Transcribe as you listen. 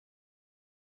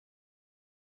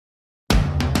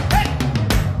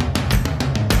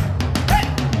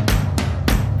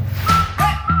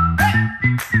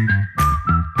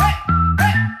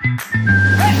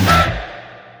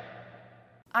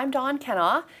I'm Dawn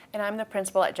Kennaugh, and I'm the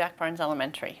principal at Jack Barnes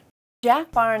Elementary.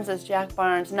 Jack Barnes is Jack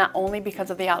Barnes not only because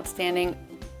of the outstanding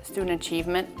student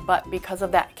achievement, but because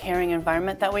of that caring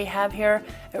environment that we have here.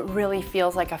 It really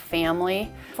feels like a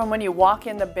family. From when you walk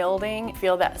in the building, you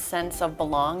feel that sense of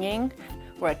belonging.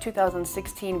 We're a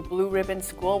 2016 Blue Ribbon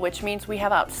School, which means we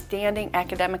have outstanding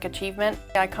academic achievement.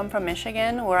 I come from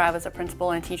Michigan, where I was a principal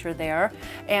and teacher there,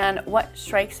 and what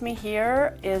strikes me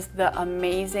here is the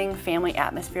amazing family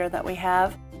atmosphere that we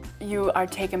have. You are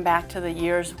taken back to the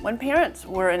years when parents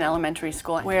were in elementary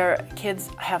school, where kids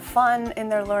have fun in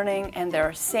their learning and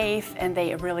they're safe and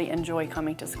they really enjoy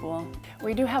coming to school.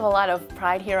 We do have a lot of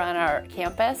pride here on our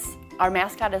campus. Our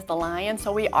mascot is the lion,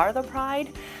 so we are the pride,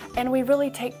 and we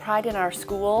really take pride in our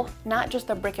school, not just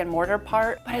the brick and mortar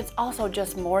part, but it's also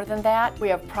just more than that. We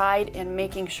have pride in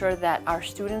making sure that our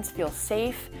students feel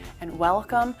safe and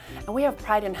welcome, and we have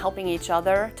pride in helping each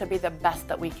other to be the best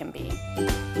that we can be.